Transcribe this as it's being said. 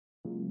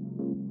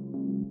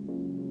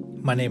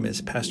My name is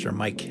Pastor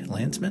Mike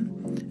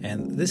Landsman,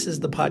 and this is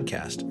the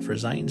podcast for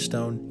Zion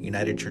Stone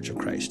United Church of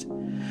Christ.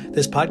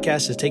 This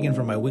podcast is taken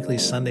from my weekly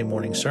Sunday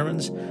morning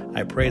sermons.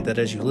 I pray that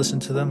as you listen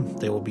to them,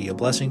 they will be a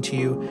blessing to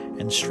you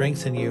and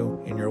strengthen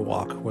you in your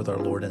walk with our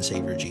Lord and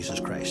Savior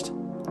Jesus Christ.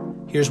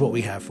 Here's what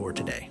we have for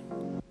today.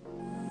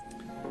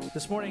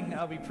 This morning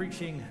I'll be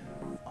preaching,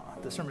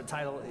 the sermon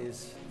title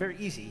is very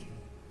easy,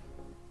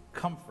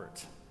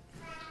 Comfort.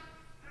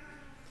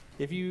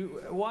 If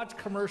you watch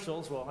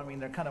commercials,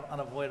 they're kind of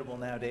unavoidable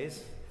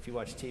nowadays. If you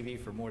watch TV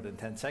for more than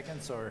 10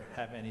 seconds or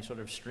have any sort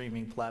of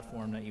streaming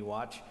platform that you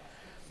watch,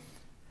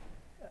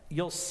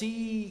 you'll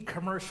see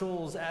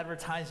commercials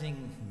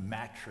advertising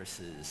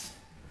mattresses.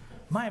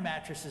 My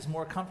mattress is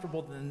more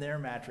comfortable than their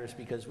mattress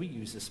because we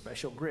use a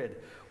special grid.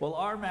 Well,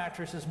 our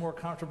mattress is more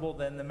comfortable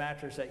than the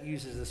mattress that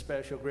uses a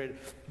special grid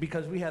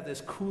because we have this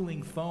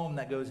cooling foam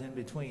that goes in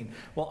between.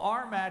 Well,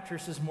 our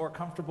mattress is more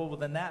comfortable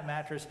than that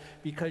mattress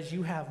because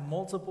you have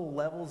multiple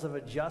levels of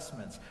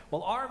adjustments.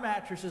 Well, our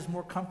mattress is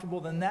more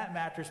comfortable than that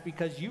mattress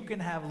because you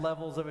can have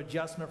levels of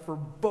adjustment for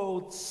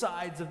both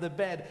sides of the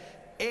bed,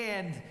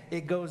 and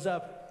it goes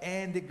up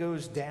and it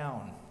goes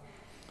down.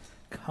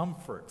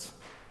 Comfort.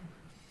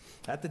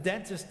 At the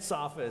dentist's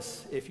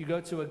office, if you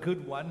go to a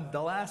good one,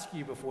 they'll ask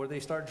you before they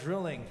start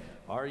drilling,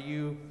 are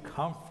you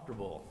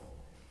comfortable?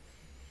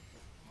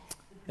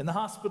 In the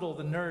hospital,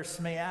 the nurse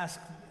may ask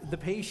the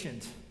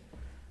patient,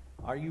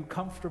 are you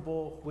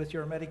comfortable with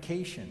your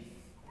medication?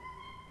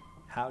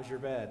 How's your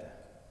bed?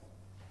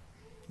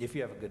 If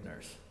you have a good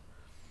nurse.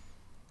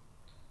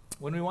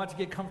 When we want to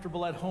get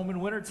comfortable at home in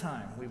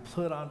wintertime, we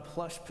put on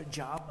plush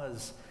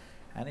pajamas,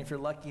 and if you're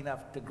lucky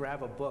enough to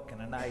grab a book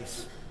and a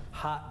nice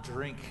hot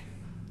drink.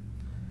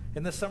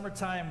 In the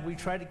summertime, we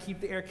try to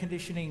keep the air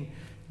conditioning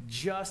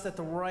just at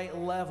the right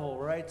level,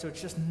 right? So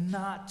it's just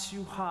not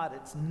too hot,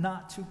 it's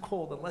not too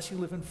cold, unless you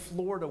live in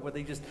Florida where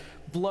they just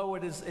blow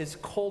it as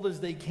cold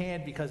as they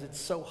can because it's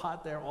so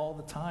hot there all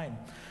the time.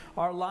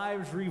 Our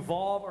lives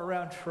revolve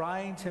around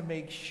trying to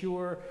make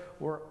sure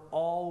we're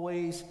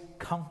always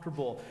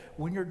comfortable.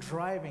 When you're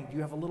driving, do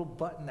you have a little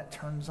button that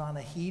turns on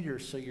a heater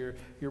so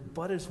your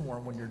butt is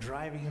warm when you're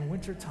driving in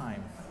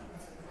wintertime?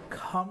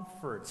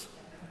 Comfort.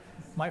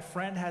 My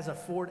friend has a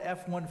Ford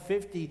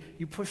F-150.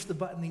 You push the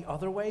button the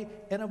other way,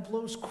 and it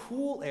blows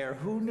cool air.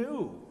 Who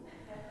knew?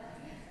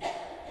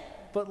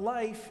 But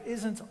life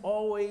isn't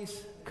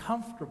always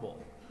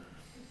comfortable.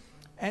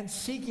 And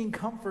seeking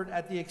comfort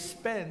at the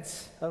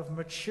expense of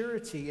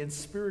maturity and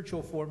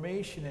spiritual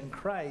formation in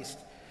Christ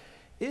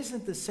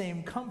isn't the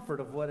same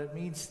comfort of what it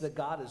means that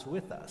God is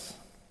with us.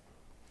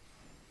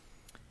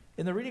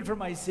 In the reading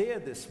from Isaiah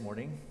this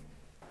morning,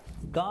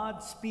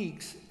 God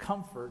speaks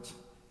comfort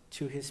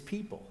to his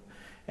people.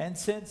 And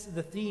since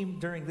the theme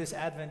during this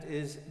Advent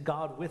is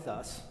God with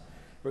us,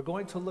 we're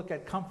going to look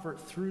at comfort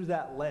through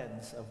that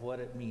lens of what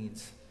it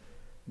means,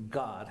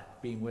 God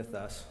being with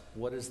us.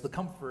 What is the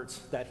comforts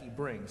that he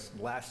brings?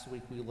 Last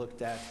week we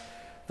looked at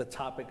the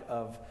topic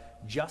of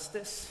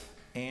justice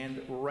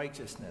and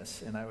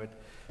righteousness. And I would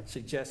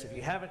suggest if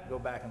you haven't, go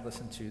back and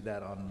listen to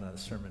that on the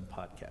sermon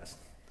podcast.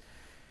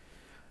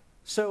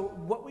 So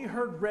what we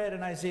heard read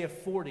in Isaiah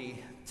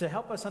 40, to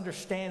help us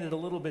understand it a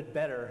little bit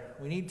better,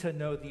 we need to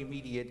know the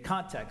immediate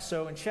context.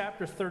 So in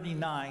chapter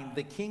 39,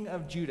 the king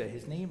of Judah,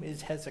 his name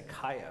is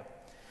Hezekiah,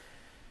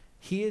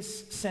 he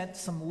has sent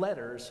some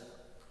letters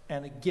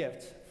and a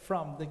gift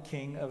from the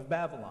king of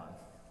Babylon,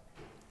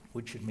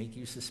 which should make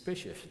you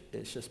suspicious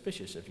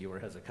if you were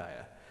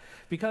Hezekiah.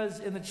 Because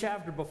in the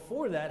chapter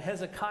before that,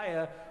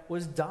 Hezekiah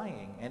was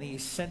dying, and he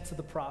sent to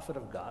the prophet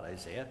of God,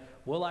 Isaiah,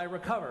 will I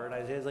recover? And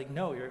Isaiah's like,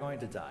 no, you're going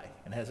to die.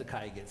 And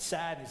Hezekiah gets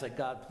sad, and he's like,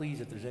 God,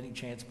 please, if there's any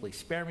chance, please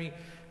spare me.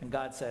 And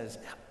God says,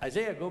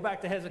 Isaiah, go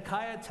back to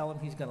Hezekiah, tell him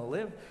he's going to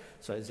live.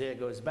 So Isaiah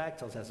goes back,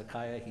 tells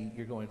Hezekiah,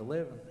 you're going to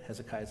live. And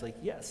Hezekiah's like,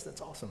 yes,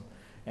 that's awesome.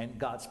 And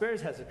God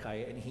spares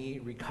Hezekiah, and he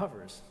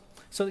recovers.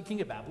 So the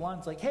king of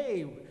Babylon's like,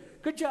 hey,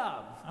 good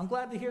job. I'm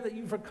glad to hear that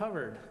you've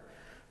recovered.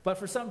 But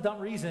for some dumb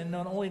reason,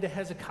 known only to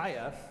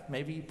Hezekiah,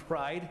 maybe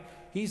pride,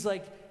 he's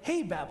like,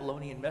 hey,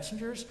 Babylonian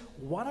messengers,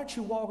 why don't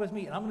you walk with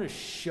me and I'm going to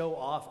show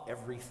off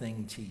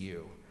everything to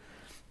you.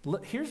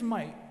 Look, here's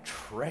my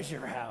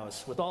treasure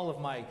house with all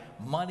of my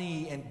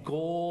money and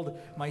gold,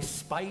 my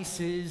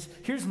spices.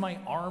 Here's my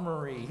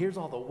armory. Here's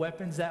all the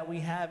weapons that we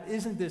have.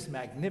 Isn't this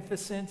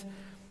magnificent?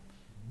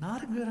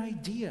 Not a good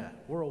idea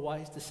or a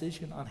wise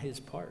decision on his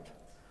part.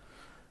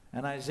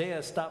 And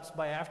Isaiah stops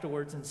by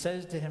afterwards and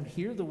says to him,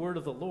 hear the word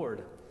of the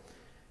Lord.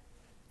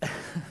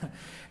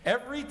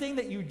 Everything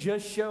that you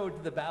just showed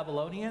to the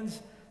Babylonians,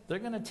 they're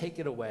going to take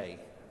it away,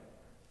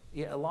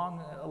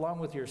 along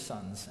with your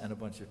sons and a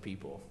bunch of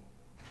people.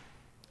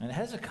 And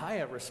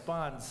Hezekiah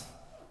responds,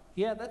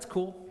 yeah, that's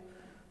cool.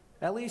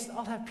 At least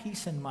I'll have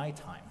peace in my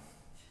time.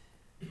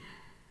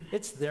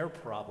 It's their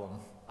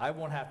problem. I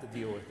won't have to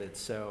deal with it,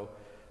 so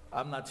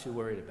I'm not too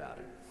worried about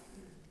it.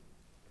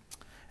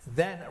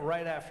 Then,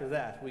 right after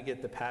that, we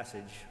get the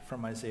passage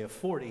from Isaiah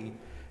 40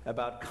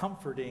 about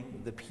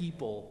comforting the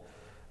people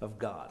of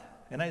God.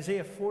 And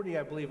Isaiah 40,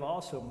 I believe,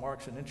 also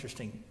marks an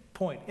interesting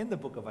point in the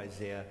book of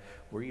Isaiah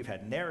where you've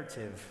had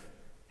narrative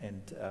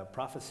and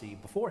prophecy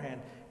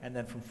beforehand, and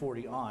then from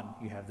 40 on,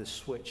 you have this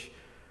switch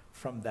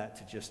from that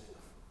to just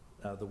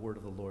the word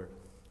of the Lord.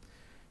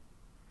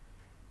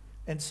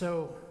 And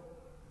so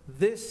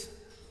this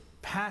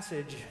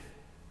passage,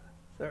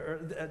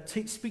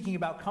 speaking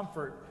about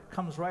comfort,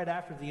 comes right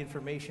after the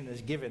information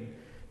is given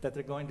that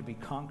they're going to be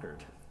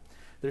conquered.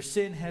 Their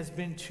sin has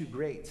been too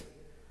great,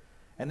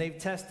 and they've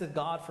tested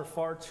God for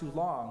far too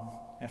long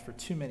and for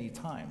too many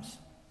times.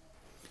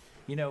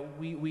 You know,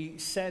 we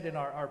said in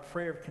our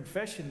prayer of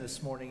confession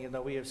this morning,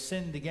 we have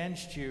sinned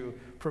against you,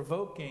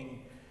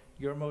 provoking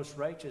your most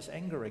righteous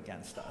anger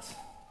against us.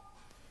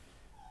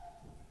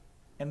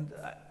 And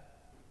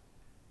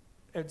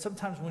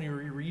sometimes when we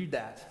read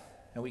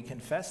that and we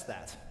confess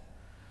that,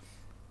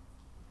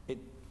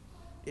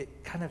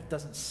 it kind of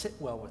doesn't sit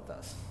well with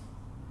us.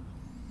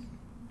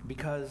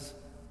 Because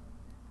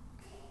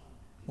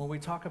when we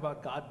talk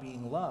about God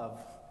being love,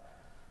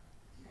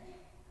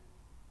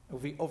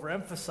 if we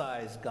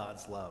overemphasize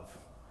God's love,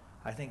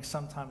 I think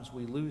sometimes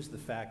we lose the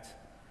fact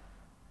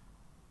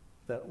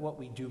that what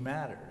we do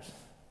matters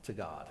to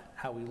God.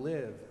 How we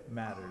live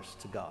matters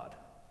to God.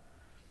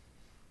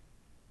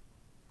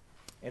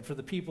 And for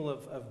the people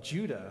of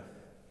Judah,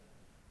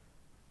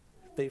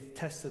 they've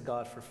tested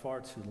God for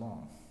far too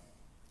long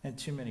and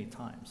too many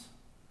times.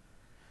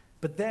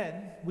 But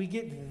then we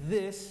get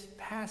this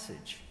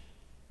passage,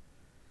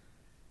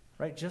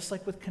 right? Just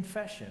like with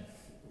confession,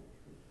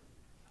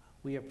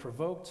 we have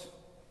provoked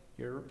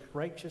your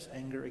righteous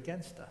anger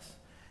against us.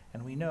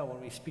 And we know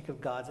when we speak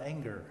of God's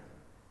anger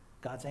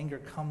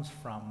comes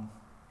from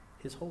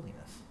his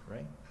holiness,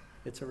 right?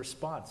 It's a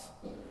response.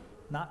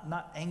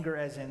 Not anger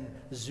as in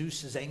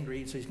Zeus is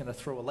angry, so he's going to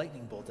throw a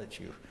lightning bolt at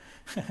you.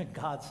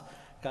 God's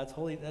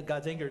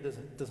anger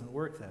doesn't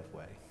work that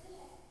way.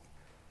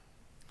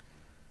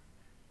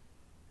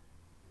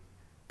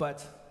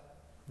 But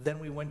then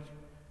we went,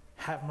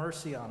 have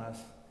mercy on us,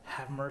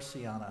 have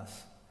mercy on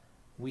us.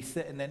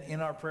 And then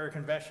in our prayer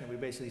confession, we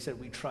basically said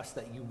we trust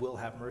that you will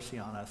have mercy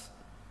on us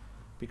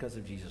because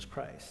of Jesus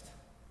Christ.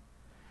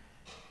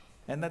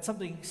 And that's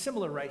something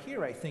similar right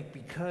here, I think,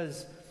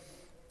 because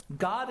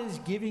God is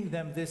giving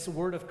them this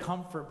word of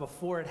comfort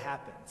before it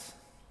happens,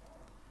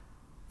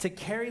 to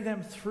carry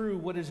them through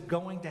what is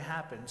going to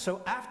happen.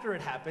 So after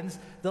it happens,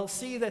 they'll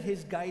see that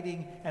his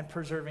guiding and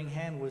preserving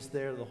hand was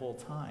there the whole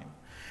time.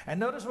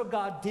 And notice what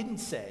God didn't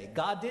say.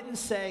 God didn't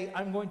say,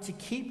 I'm going to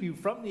keep you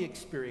from the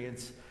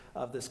experience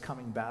of this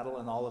coming battle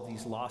and all of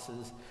these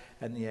losses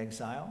and the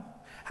exile.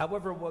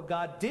 However, what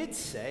God did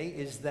say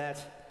is that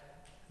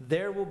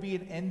there will be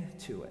an end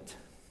to it.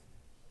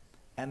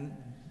 And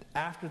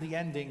after the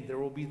ending, there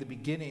will be the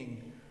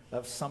beginning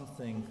of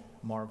something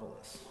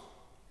marvelous.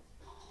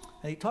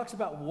 And he talks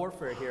about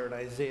warfare here in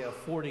Isaiah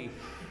 40.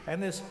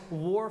 And this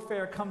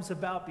warfare comes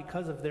about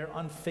because of their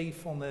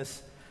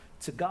unfaithfulness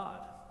to God.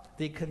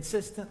 They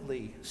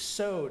consistently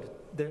sowed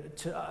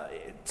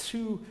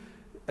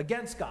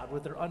against God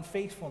with their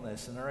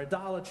unfaithfulness and their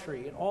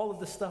idolatry and all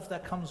of the stuff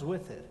that comes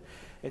with it.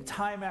 And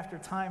time after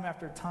time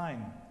after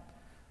time,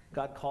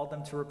 God called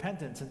them to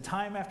repentance. And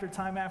time after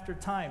time after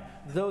time,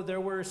 though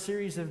there were a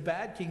series of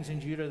bad kings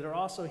in Judah, there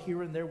also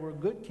here and there were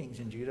good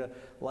kings in Judah,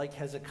 like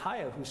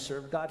Hezekiah, who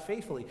served God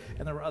faithfully.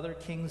 And there were other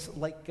kings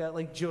like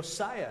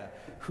Josiah,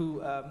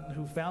 who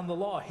found the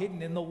law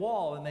hidden in the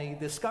wall, and they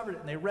discovered it,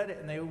 and they read it,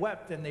 and they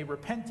wept, and they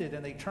repented,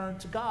 and they turned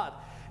to God.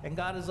 And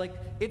God is like,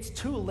 it's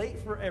too late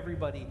for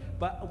everybody,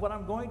 but what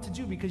I'm going to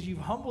do, because you've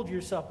humbled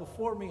yourself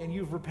before me and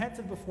you've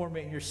repented before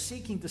me and you're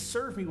seeking to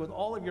serve me with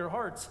all of your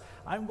hearts,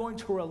 I'm going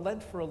to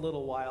relent for a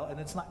little while, and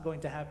it's not going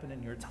to happen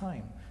in your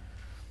time.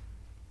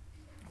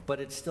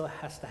 But it still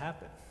has to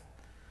happen.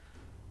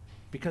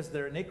 Because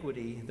their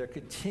iniquity, their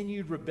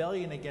continued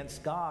rebellion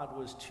against God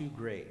was too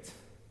great.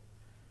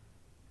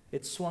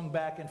 It swung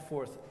back and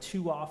forth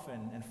too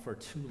often and for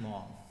too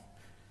long.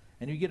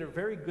 And you get a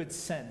very good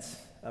sense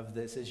of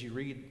this as you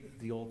read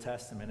the Old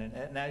Testament.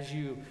 And as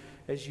you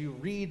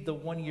read the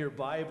one-year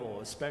Bible,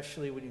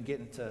 especially when you get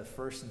into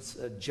First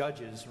and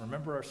Judges.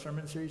 Remember our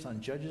sermon series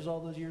on Judges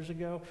all those years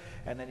ago?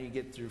 And then you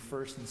get through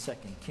First and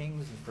Second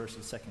Kings and First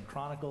and Second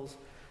Chronicles.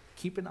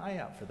 Keep an eye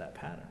out for that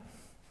pattern.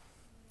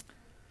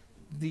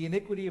 The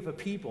iniquity of a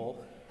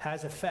people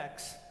has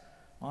effects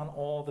on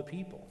all the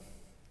people.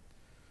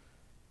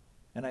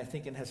 And I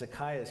think in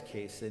Hezekiah's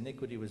case, the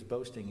iniquity was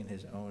boasting in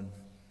his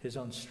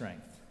own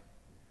strength.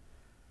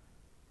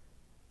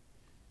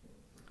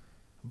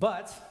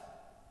 But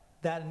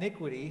that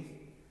iniquity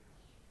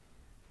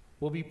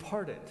will be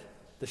parted,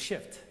 the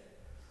shift.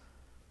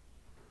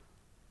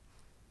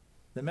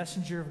 The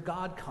messenger of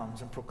God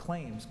comes and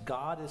proclaims,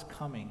 God is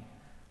coming.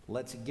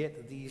 Let's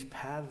get these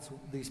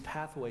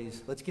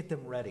pathways, let's get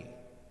them ready.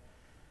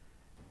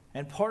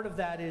 And part of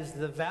that is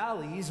the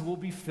valleys will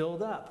be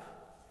filled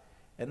up,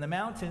 and the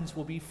mountains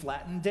will be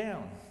flattened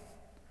down.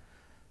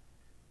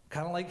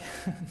 Kind of like,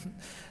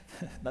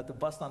 not to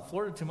bust on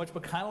Florida too much,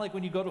 but kind of like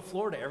when you go to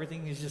Florida,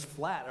 everything is just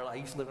flat. Or I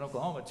used to live in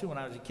Oklahoma too when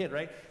I was a kid,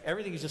 right?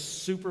 Everything is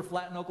just super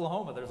flat in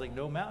Oklahoma. There's like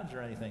no mountains or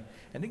anything.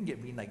 And it can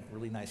get me like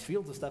really nice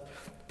fields and stuff.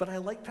 But I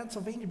like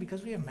Pennsylvania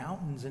because we have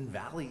mountains and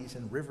valleys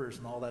and rivers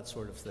and all that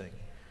sort of thing.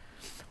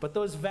 But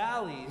those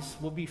valleys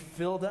will be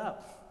filled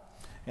up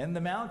and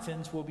the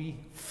mountains will be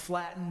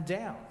flattened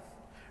down.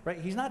 Right?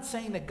 He's not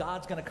saying that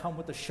God's going to come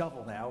with a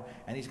shovel now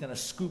and he's going to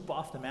scoop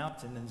off the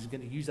mountain and he's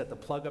going to use that to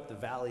plug up the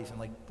valleys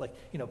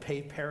and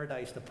pave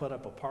paradise to put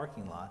up a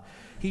parking lot.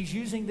 He's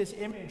using this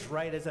image,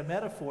 right, as a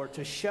metaphor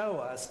to show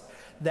us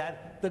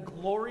that the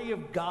glory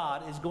of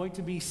God is going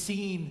to be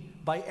seen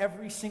by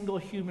every single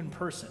human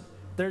person.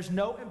 There's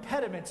no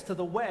impediments to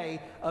the way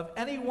of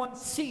anyone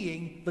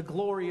seeing the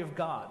glory of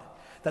God.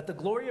 That the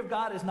glory of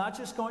God is not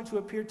just going to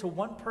appear to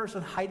one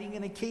person hiding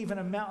in a cave in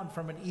a mountain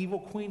from an evil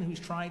queen who's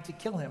trying to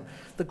kill him.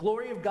 The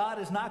glory of God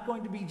is not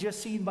going to be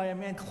just seen by a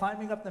man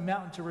climbing up the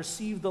mountain to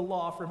receive the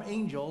law from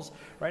angels,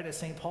 right, as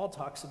St. Paul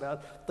talks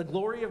about. The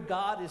glory of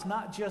God is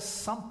not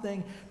just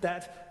something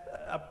that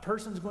a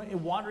person's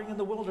wandering in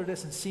the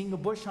wilderness and seeing a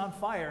bush on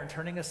fire and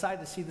turning aside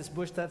to see this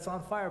bush that's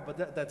on fire,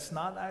 but that's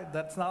not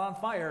on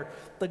fire.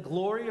 The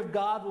glory of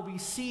God will be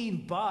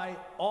seen by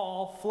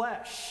all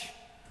flesh.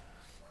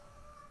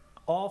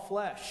 All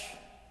flesh.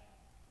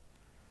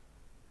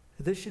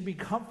 This should be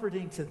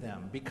comforting to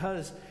them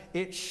because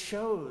it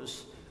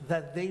shows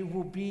that they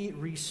will be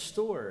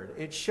restored.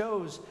 It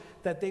shows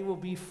that they will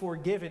be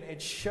forgiven.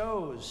 It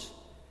shows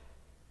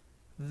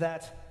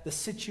that the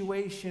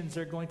situations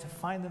they're going to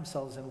find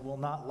themselves in will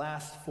not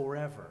last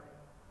forever.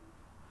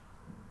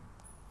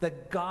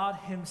 That God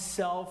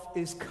himself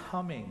is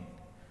coming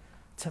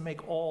to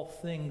make all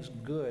things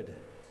good.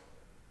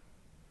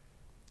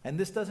 And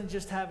this doesn't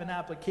just have an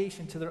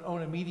application to their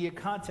own immediate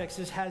context.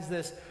 This has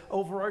this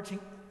overarching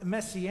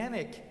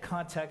messianic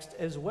context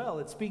as well.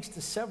 It speaks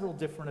to several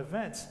different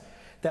events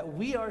that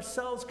we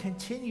ourselves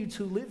continue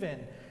to live in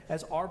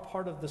as our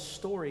part of the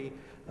story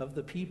of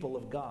the people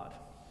of God.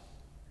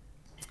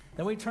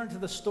 Then we turn to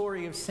the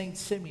story of St.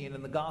 Simeon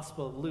in the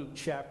Gospel of Luke,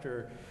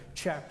 chapter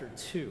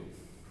 2.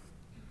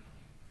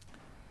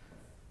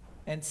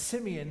 And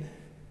Simeon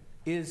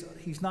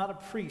he's not a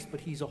priest, but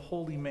he's a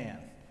holy man.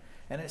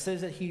 And it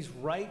says that he's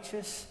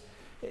righteous.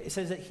 It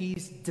says that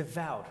he's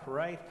devout,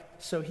 right?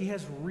 So he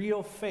has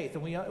real faith.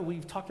 And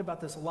we've talked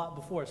about this a lot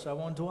before, so I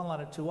won't dwell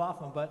on it too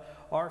often. But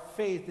our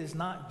faith is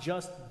not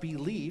just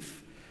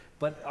belief,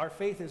 but our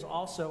faith is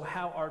also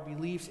how our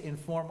beliefs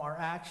inform our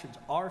actions,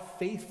 our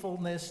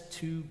faithfulness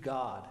to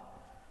God.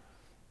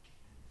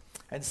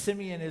 And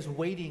Simeon is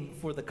waiting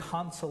for the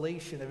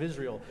consolation of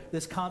Israel.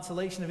 This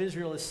consolation of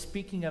Israel is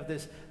speaking of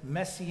this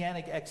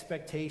messianic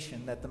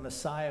expectation that the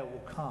Messiah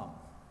will come.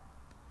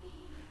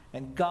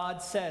 And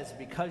God says,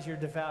 because you're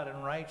devout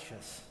and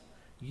righteous,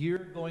 you're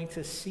going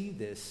to see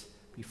this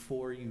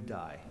before you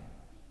die.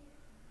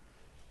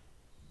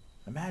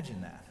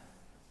 Imagine that.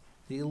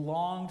 The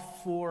longed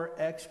for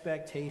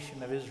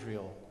expectation of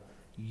Israel,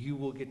 you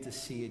will get to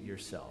see it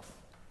yourself.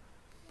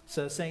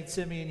 So St.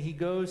 Simeon, he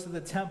goes to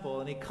the temple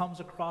and he comes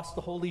across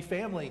the Holy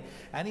Family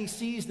and he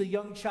sees the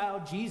young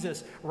child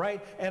Jesus,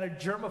 right? And a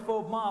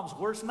germaphobe mom's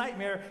worst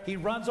nightmare, he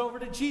runs over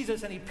to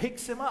Jesus and he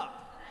picks him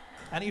up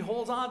and he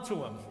holds on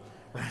to him.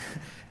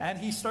 And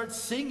he starts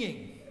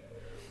singing.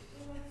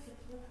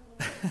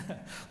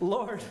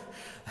 Lord,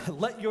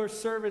 let your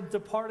servant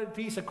depart in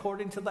peace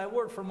according to thy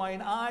word. For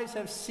mine eyes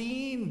have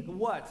seen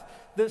what?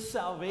 The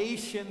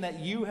salvation that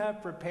you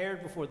have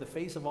prepared before the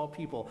face of all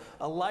people.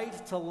 A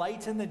light to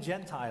lighten the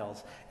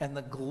Gentiles and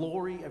the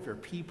glory of your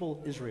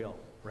people Israel.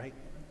 Right?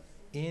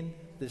 In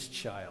this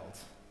child.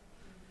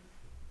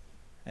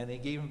 And they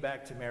gave him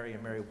back to Mary,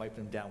 and Mary wiped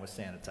him down with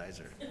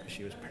sanitizer.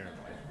 She was paranoid.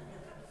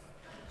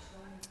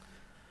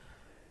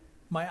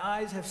 My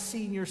eyes have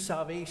seen your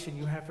salvation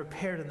you have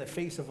prepared in the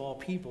face of all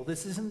people.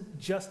 This isn't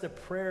just a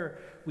prayer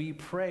we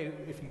pray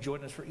if you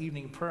join us for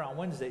evening prayer on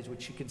Wednesdays,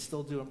 which you can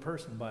still do in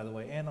person, by the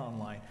way, and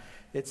online.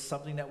 It's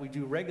something that we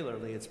do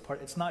regularly.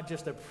 It's not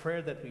just a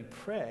prayer that we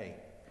pray.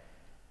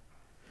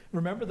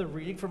 Remember the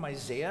reading from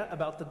Isaiah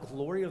about the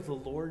glory of the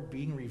Lord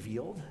being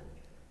revealed?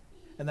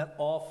 And that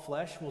all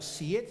flesh will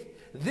see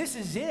it? This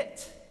is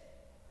it.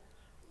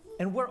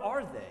 And where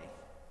are they?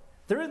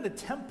 They're in the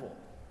temple.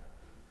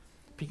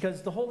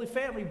 Because the Holy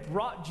Family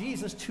brought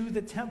Jesus to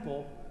the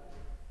temple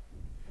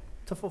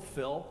to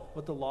fulfill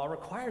what the law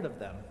required of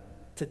them,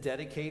 to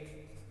dedicate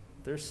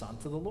their son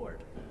to the Lord.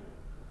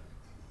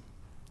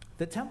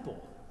 The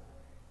temple,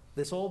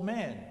 this old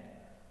man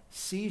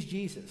sees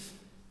Jesus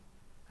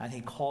and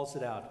he calls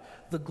it out.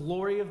 The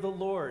glory of the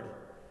Lord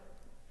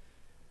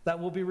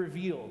that will be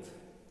revealed.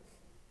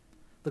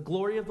 The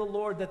glory of the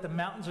Lord, that the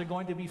mountains are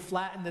going to be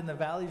flattened and the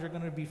valleys are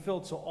going to be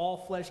filled so all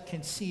flesh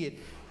can see it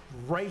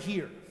right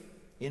here.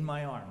 In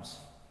my arms.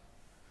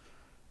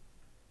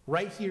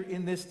 Right here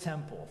in this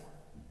temple.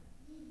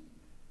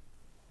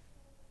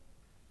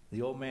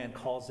 The old man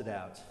calls it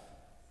out.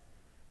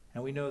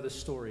 And we know the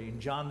story.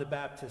 And John the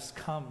Baptist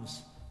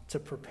comes to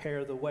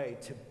prepare the way,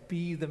 to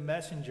be the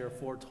messenger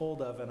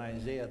foretold of in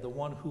Isaiah, the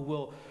one who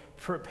will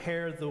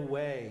prepare the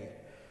way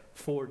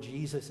for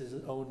Jesus'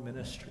 own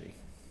ministry.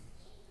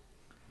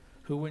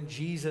 Who, when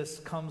Jesus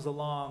comes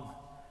along,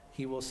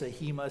 he will say,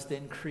 he must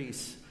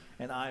increase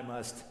and I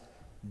must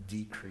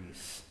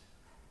decrease.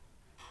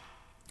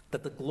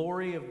 That the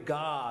glory of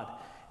God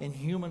in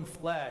human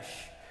flesh,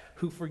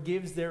 who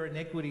forgives their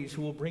iniquities,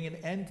 who will bring an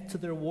end to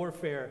their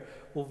warfare,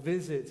 will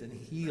visit and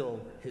heal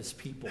his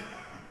people.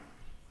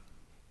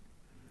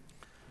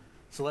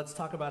 So let's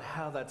talk about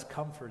how that's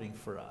comforting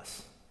for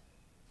us.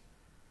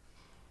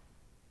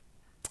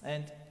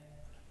 And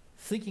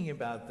thinking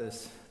about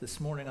this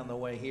morning on the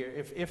way here,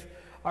 if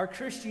our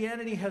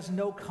Christianity has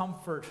no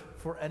comfort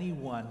for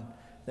anyone,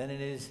 then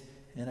it is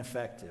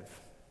ineffective.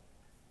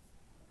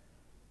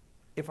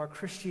 If our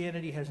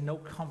Christianity has no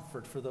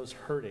comfort for those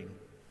hurting,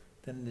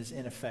 then it is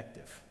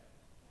ineffective.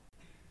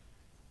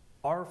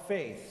 Our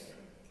faith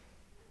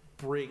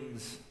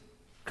brings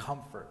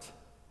comfort.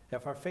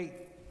 If our faith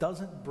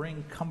doesn't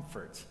bring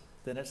comfort,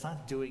 then it's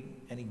not doing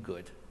any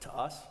good to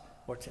us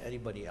or to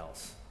anybody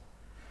else.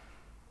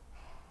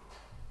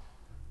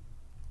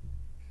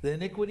 The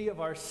iniquity of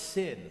our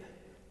sin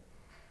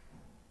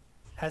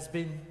has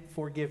been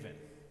forgiven.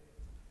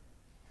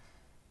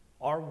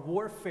 Our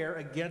warfare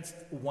against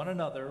one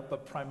another,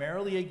 but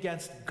primarily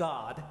against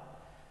God,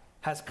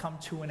 has come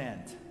to an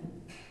end.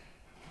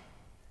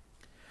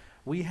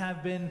 We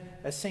have been,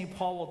 as St.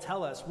 Paul will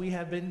tell us, we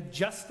have been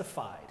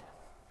justified.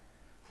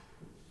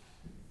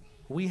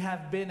 We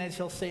have been, as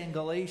he'll say in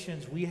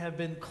Galatians, we have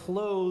been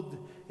clothed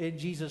in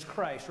Jesus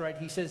Christ, right?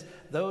 He says,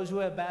 those who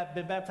have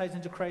been baptized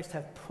into Christ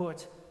have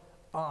put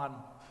on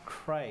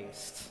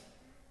Christ.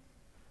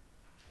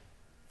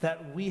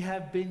 That we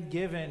have been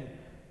given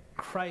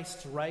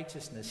Christ's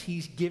righteousness.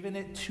 He's given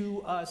it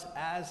to us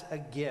as a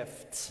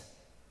gift.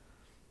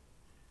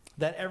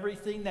 That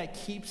everything that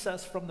keeps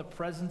us from the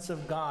presence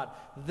of God,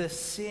 the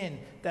sin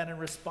that in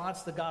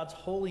response to God's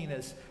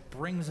holiness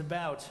brings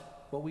about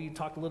what we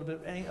talked a little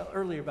bit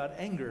earlier about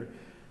anger,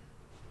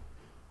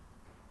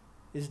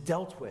 is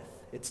dealt with.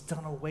 It's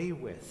done away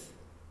with.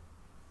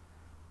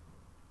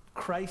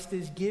 Christ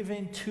is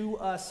given to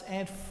us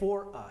and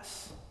for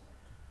us.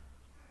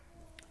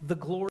 The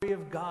glory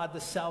of God, the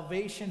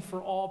salvation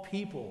for all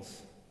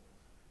peoples.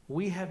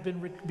 We have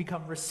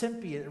become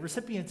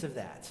recipients of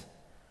that.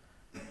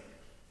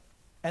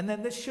 And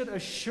then this should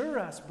assure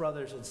us,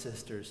 brothers and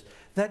sisters,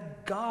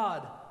 that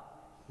God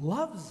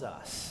loves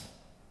us.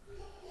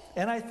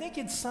 And I think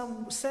in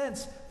some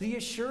sense, the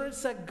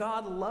assurance that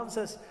God loves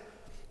us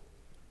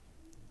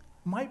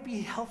might be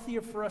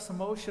healthier for us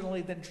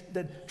emotionally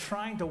than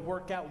trying to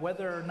work out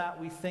whether or not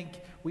we think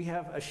we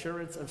have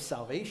assurance of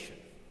salvation.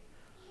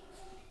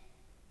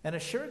 And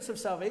assurance of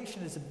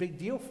salvation is a big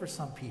deal for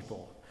some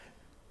people,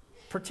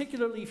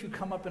 particularly if you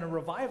come up in a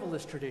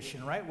revivalist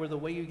tradition, right, where the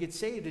way you get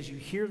saved is you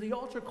hear the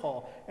altar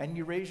call and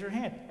you raise your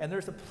hand. And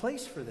there's a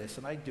place for this,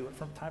 and I do it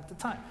from time to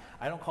time.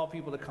 I don't call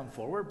people to come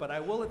forward, but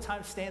I will at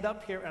times stand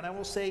up here and I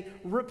will say,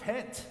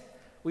 repent.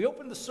 We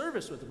open the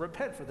service with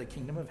repent, for the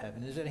kingdom of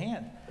heaven is at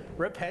hand.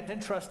 Repent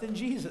and trust in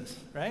Jesus,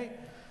 right?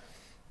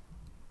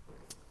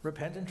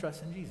 Repent and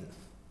trust in Jesus.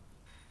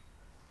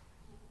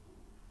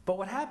 But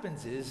what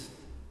happens is,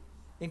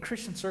 in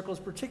Christian circles,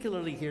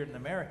 particularly here in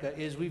America,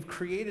 is we've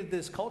created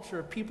this culture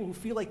of people who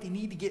feel like they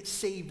need to get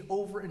saved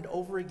over and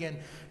over again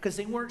because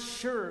they weren't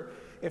sure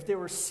if they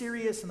were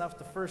serious enough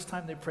the first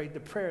time they prayed the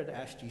prayer to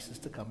ask Jesus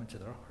to come into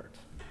their heart.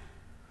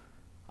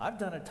 I've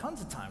done it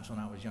tons of times when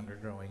I was younger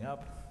growing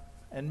up.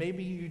 And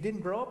maybe you didn't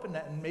grow up in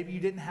that, and maybe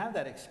you didn't have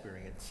that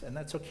experience, and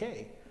that's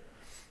okay.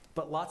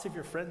 But lots of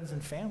your friends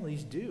and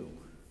families do.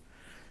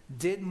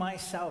 Did my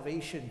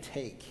salvation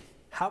take?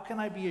 How can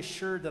I be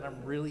assured that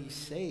I'm really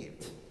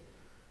saved?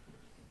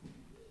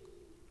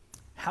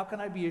 How can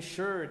I be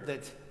assured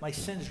that my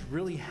sins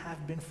really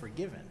have been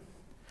forgiven?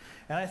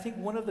 And I think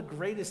one of the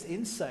greatest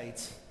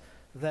insights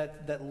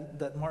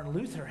that Martin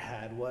Luther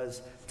had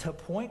was to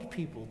point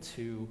people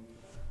to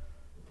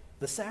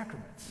the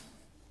sacraments,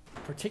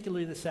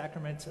 particularly the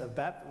sacraments of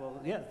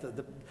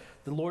the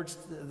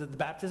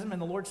baptism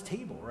and the Lord's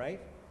table, right?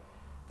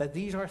 That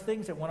these are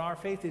things that when our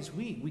faith is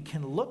weak, we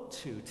can look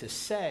to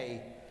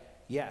say,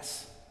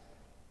 yes,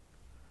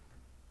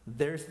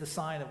 there's the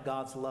sign of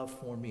God's love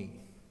for me.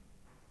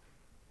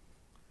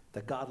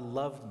 That God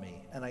loved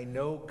me, and I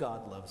know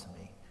God loves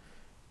me.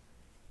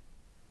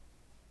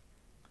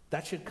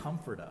 That should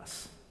comfort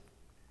us.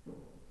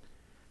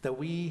 That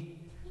we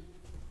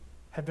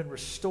have been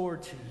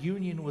restored to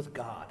union with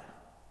God.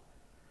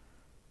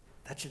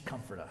 That should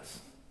comfort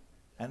us.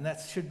 And that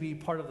should be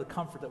part of the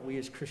comfort that we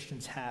as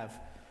Christians have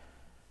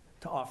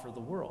to offer the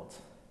world.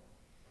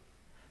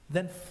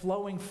 Then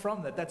flowing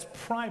from that's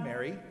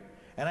primary.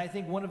 And I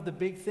think one of the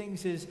big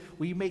things is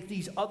we make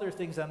these other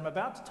things that I'm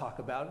about to talk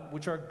about,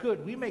 which are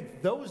good, we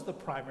make those the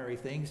primary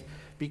things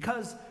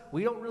because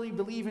we don't really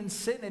believe in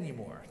sin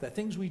anymore. The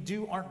things we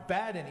do aren't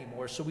bad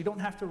anymore, so we don't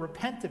have to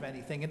repent of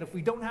anything. And if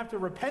we don't have to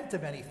repent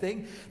of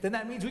anything, then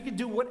that means we can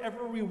do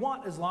whatever we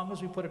want as long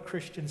as we put a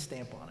Christian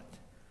stamp on it.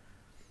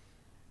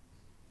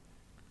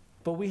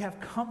 But we have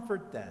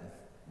comfort then.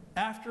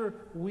 After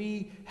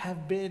we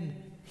have been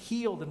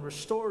healed and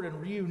restored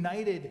and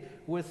reunited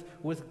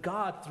with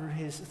God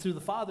through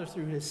the Father,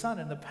 through his Son,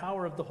 and the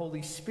power of the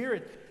Holy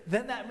Spirit,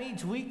 then that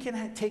means we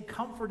can take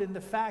comfort in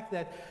the fact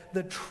that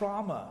the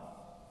trauma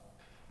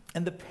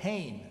and the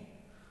pain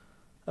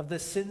of the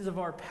sins of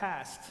our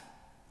past,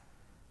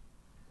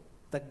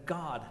 that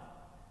God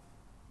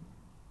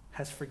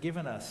has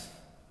forgiven us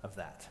of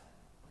that.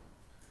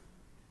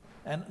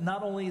 And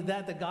not only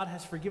that God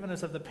has forgiven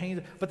us of the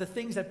pain, but the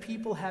things that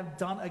people have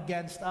done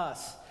against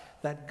us,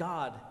 that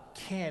God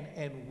can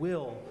and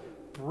will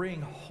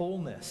bring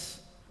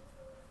wholeness.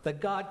 That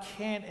God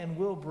can and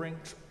will bring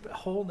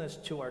wholeness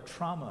to our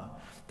trauma.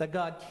 That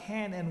God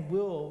can and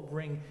will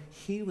bring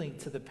healing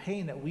to the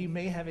pain that we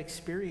may have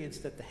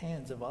experienced at the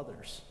hands of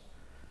others.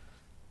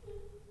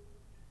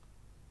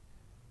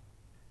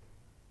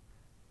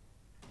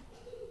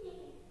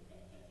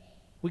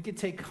 We can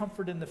take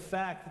comfort in the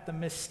fact that the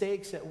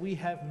mistakes that we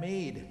have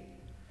made,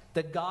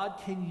 that God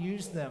can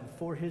use them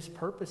for his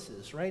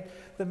purposes, right?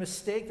 The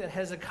mistake that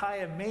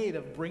Hezekiah made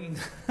of bringing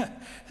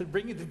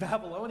the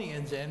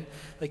Babylonians in,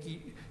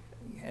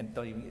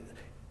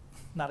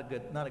 not a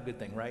good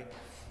thing, right?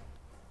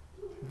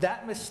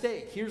 That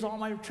mistake, here's all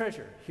my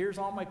treasure, here's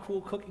all my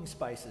cool cooking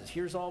spices,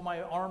 here's all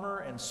my armor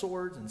and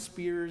swords and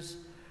spears.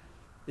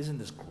 Isn't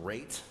this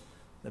great?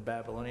 The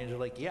Babylonians are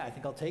like, yeah, I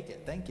think I'll take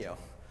it. Thank you.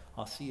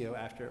 I'll see you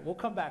after. We'll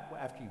come back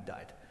after you've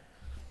died.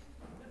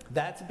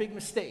 That's a big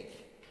mistake.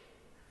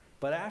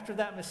 But after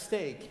that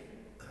mistake,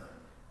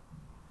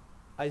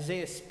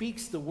 Isaiah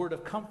speaks the word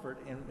of comfort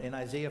in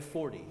Isaiah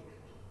 40.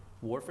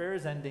 Warfare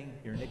is ending.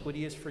 Your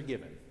iniquity is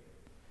forgiven.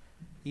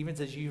 He even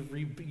says you've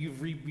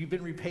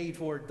been repaid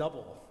for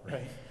double,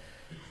 right?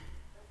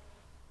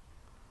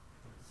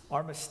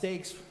 Our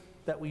mistakes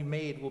that we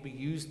made will be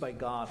used by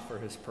God for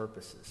his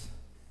purposes.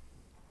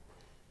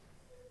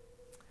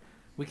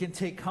 We can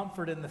take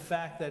comfort in the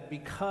fact that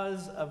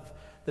because of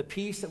the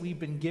peace that we've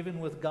been given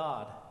with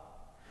God,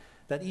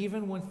 that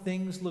even when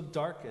things look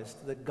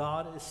darkest, that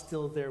God is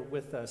still there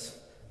with us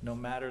no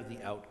matter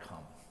the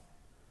outcome.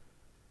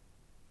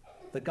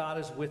 That God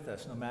is with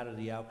us no matter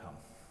the outcome.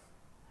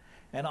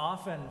 And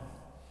often,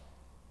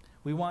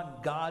 we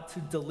want God to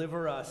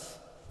deliver us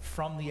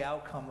from the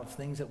outcome of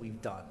things that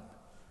we've done.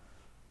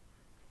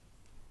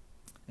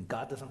 And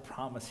God doesn't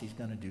promise he's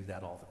going to do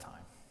that all the time.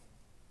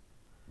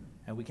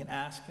 And we can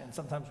ask, and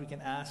sometimes we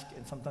can ask,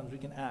 and sometimes we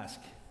can ask.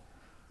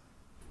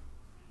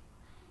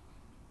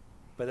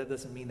 But that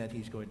doesn't mean that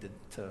he's going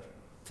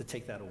to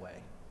take that away.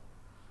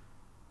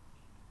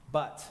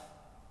 But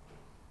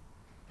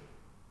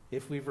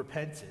if we've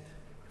repented,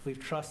 if we've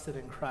trusted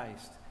in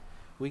Christ,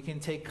 we can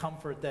take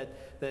comfort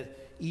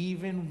that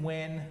even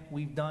when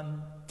we've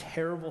done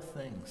terrible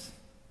things,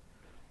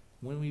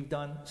 when we've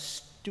done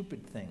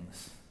stupid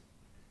things,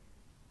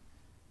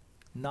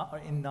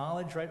 not in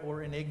knowledge, right,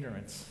 or in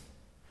ignorance,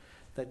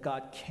 that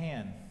God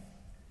can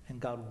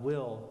and God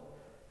will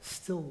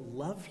still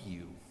love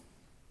you.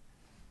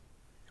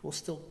 He will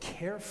still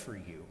care for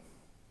you.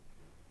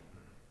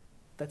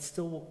 That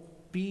still will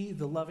be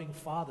the loving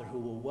Father who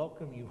will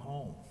welcome you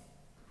home.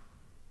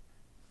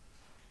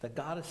 That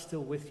God is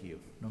still with you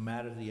no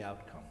matter the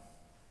outcome.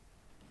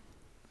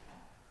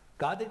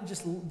 God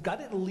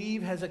didn't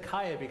leave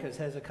Hezekiah because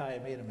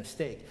Hezekiah made a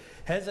mistake.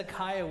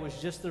 Hezekiah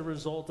was just the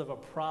result of a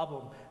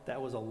problem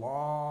that was a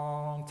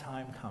long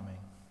time coming.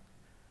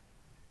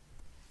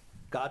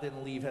 God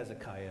didn't leave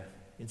Hezekiah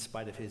in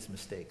spite of his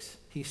mistakes.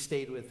 He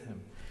stayed with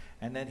him.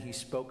 And then he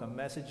spoke a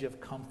message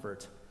of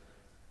comfort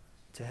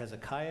to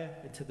Hezekiah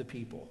and to the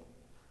people.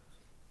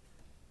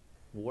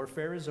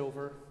 Warfare is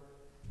over.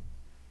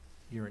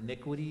 Your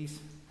iniquities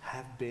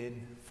have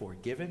been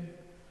forgiven.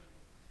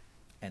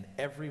 And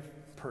every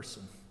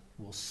person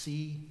will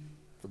see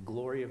the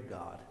glory of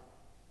God,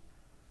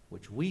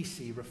 which we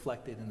see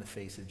reflected in the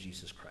face of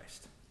Jesus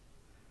Christ.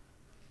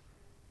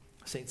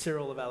 St.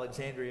 Cyril of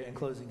Alexandria, in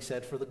closing,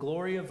 said, "For the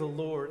glory of the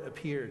Lord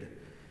appeared,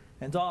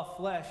 and all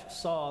flesh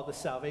saw the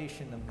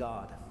salvation of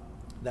God,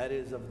 that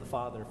is, of the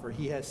Father. For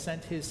he has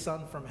sent his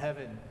Son from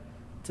heaven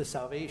to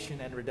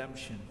salvation and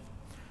redemption.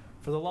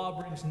 For the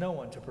law brings no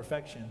one to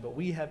perfection, but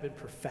we have been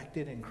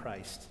perfected in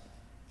Christ,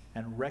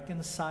 and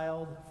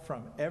reconciled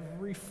from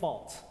every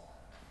fault,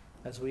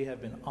 as we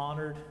have been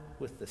honored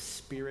with the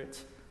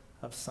spirit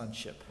of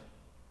sonship."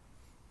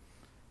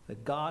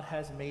 That God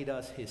has made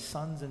us his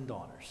sons and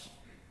daughters.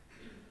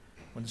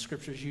 When the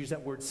scriptures use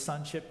that word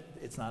sonship,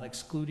 it's not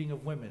excluding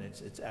of women.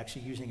 It's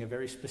actually using a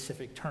very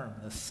specific term,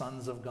 the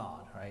sons of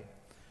God, right?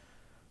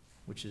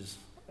 Which is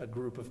a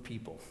group of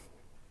people.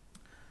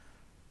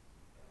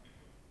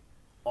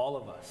 All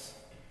of us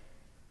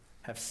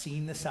have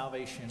seen the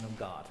salvation of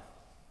God.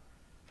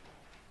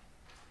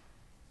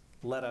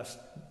 Let us,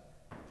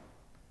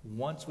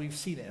 once we've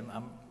seen it, and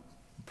I'm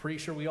pretty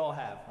sure we all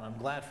have, and I'm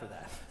glad for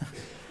that.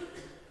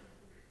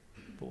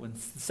 But when the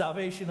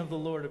salvation of the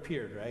Lord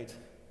appeared, right?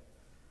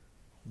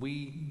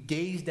 We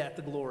gazed at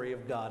the glory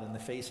of God in the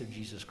face of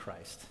Jesus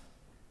Christ.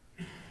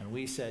 And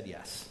we said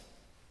yes.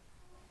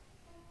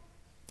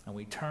 And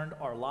we turned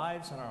our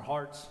lives and our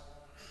hearts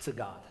to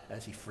God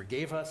as he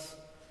forgave us.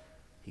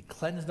 He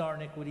cleansed our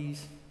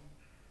iniquities.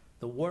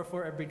 The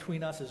warfare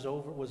between us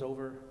was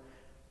over.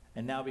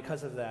 And now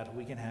because of that,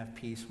 we can have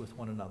peace with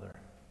one another.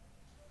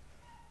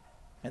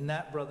 And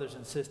that, brothers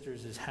and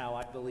sisters, is how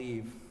I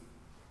believe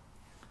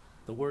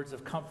the words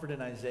of comfort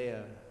in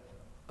Isaiah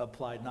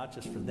applied not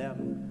just for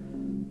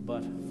them,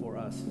 but for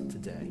us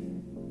today.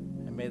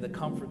 And may the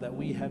comfort that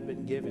we have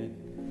been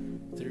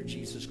given through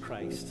Jesus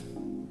Christ,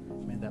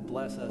 may that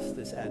bless us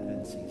this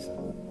Advent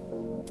season.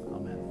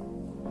 Amen.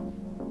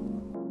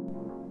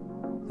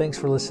 Thanks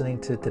for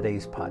listening to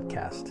today's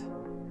podcast.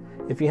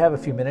 If you have a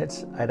few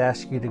minutes, I'd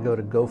ask you to go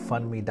to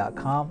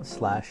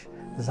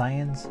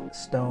gofundme.com/Zion's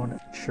Stone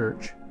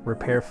Church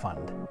Repair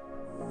Fund.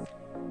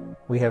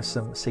 We have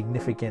some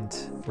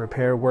significant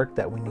repair work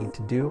that we need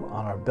to do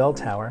on our bell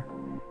tower,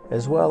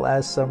 as well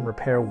as some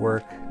repair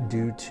work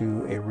due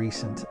to a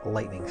recent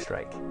lightning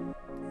strike.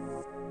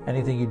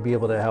 Anything you'd be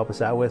able to help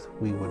us out with,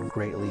 we would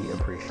greatly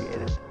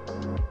appreciate it.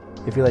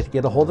 If you'd like to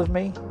get a hold of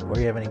me, or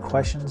you have any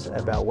questions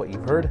about what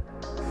you've heard,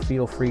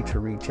 feel free to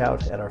reach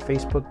out at our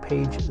Facebook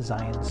page,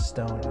 Zion's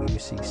Stone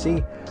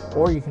UCC,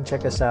 or you can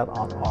check us out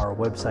on our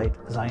website,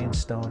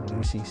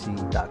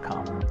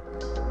 zionstoneucc.com.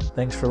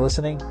 Thanks for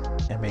listening,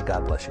 and may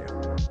God bless you.